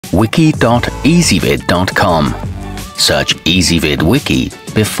wiki.ezvid.com. Search Ezvid Wiki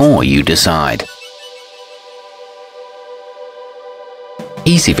before you decide.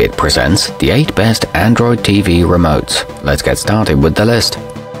 Ezvid presents the 8 best Android TV remotes. Let's get started with the list.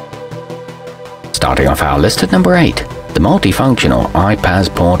 Starting off our list at number 8. The multifunctional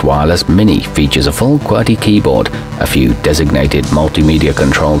ipazzport wireless mini features a full QWERTY keyboard, a few designated multimedia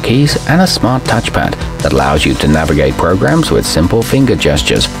control keys, and a smart touchpad that allows you to navigate programs with simple finger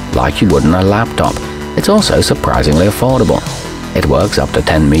gestures like you would on a laptop. It's also surprisingly affordable. It works up to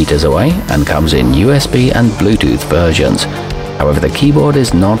 10 meters away and comes in USB and Bluetooth versions. However, the keyboard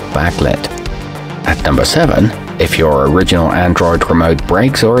is not backlit. At number 7, if your original Android remote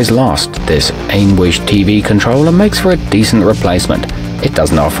breaks or is lost, this anewish TV controller makes for a decent replacement. It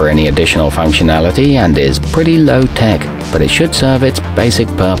doesn't offer any additional functionality and is pretty low-tech, but it should serve its basic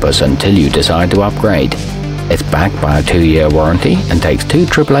purpose until you decide to upgrade. It's backed by a 2-year warranty and takes 2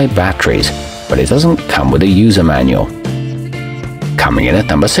 AAA batteries, but it doesn't come with a user manual. Coming in at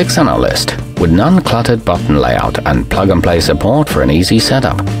number 6 on our list. With an uncluttered button layout and plug-and-play support for an easy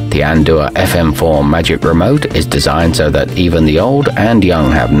setup, the Andoer FM4 Magic Remote is designed so that even the old and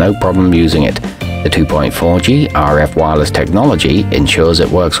young have no problem using it. The 2.4G RF wireless technology ensures it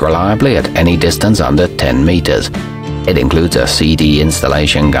works reliably at any distance under 10 meters. It includes a CD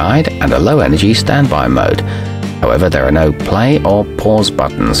installation guide and a low-energy standby mode. However, there are no play or pause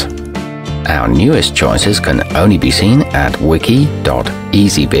buttons. Our newest choices can only be seen at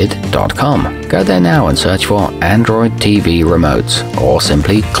wiki.ezvid.com. Go there now and search for Android TV remotes, or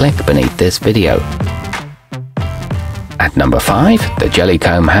simply click beneath this video. At number 5, the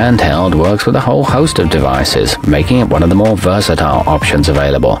Jellycomb handheld works with a whole host of devices, making it one of the more versatile options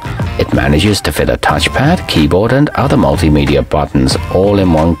available. It manages to fit a touchpad, keyboard, and other multimedia buttons all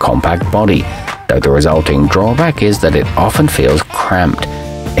in one compact body, though the resulting drawback is that it often feels cramped.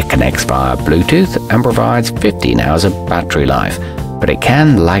 It connects via Bluetooth and provides 15 hours of battery life, but it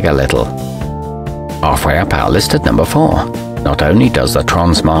can lag a little. Halfway up our list at number 4. Not only does the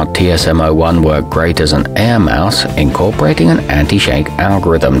tronsmart TSM01 work great as an air mouse, incorporating an anti-shake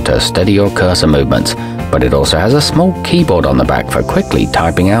algorithm to steady your cursor movements, but it also has a small keyboard on the back for quickly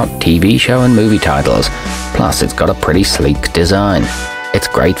typing out TV show and movie titles. Plus, it's got a pretty sleek design. It's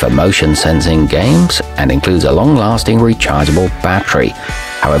great for motion sensing games and includes a long-lasting rechargeable battery.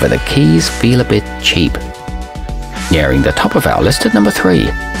 However, the keys feel a bit cheap. Nearing the top of our list at number 3.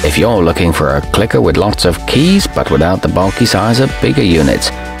 If you're looking for a clicker with lots of keys but without the bulky size of bigger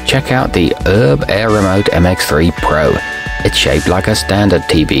units, check out the aerb Air Remote MX3 Pro. It's shaped like a standard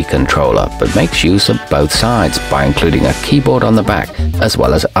TV controller but makes use of both sides by including a keyboard on the back as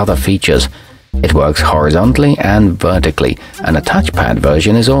well as other features. It works horizontally and vertically, and a touchpad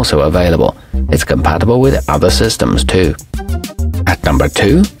version is also available. It's compatible with other systems too. At number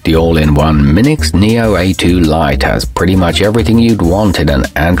 2, the all-in-one Minix Neo A2 Lite has pretty much everything you'd want in an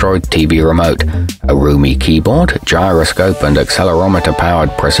Android TV remote. A roomy keyboard, gyroscope and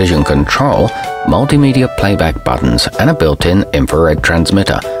accelerometer-powered precision control, multimedia playback buttons, and a built-in infrared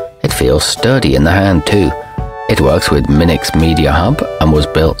transmitter. It feels sturdy in the hand too. It works with Minix Media Hub and was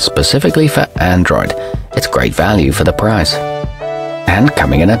built specifically for Android. It's great value for the price. And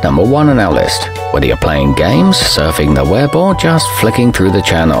coming in at number 1 on our list. Whether you're playing games, surfing the web, or just flicking through the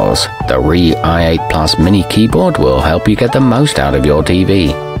channels, the Re i8 Plus mini keyboard will help you get the most out of your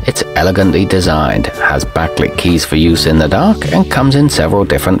TV. It's elegantly designed, has backlit keys for use in the dark, and comes in several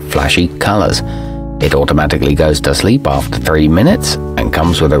different flashy colors. It automatically goes to sleep after 3 minutes and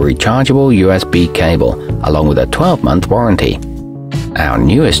comes with a rechargeable USB cable, along with a 12-month warranty. Our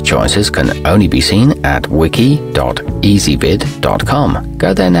newest choices can only be seen at wiki.ezvid.com.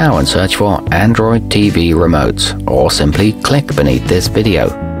 Go there now and search for Android TV remotes, or simply click beneath this video.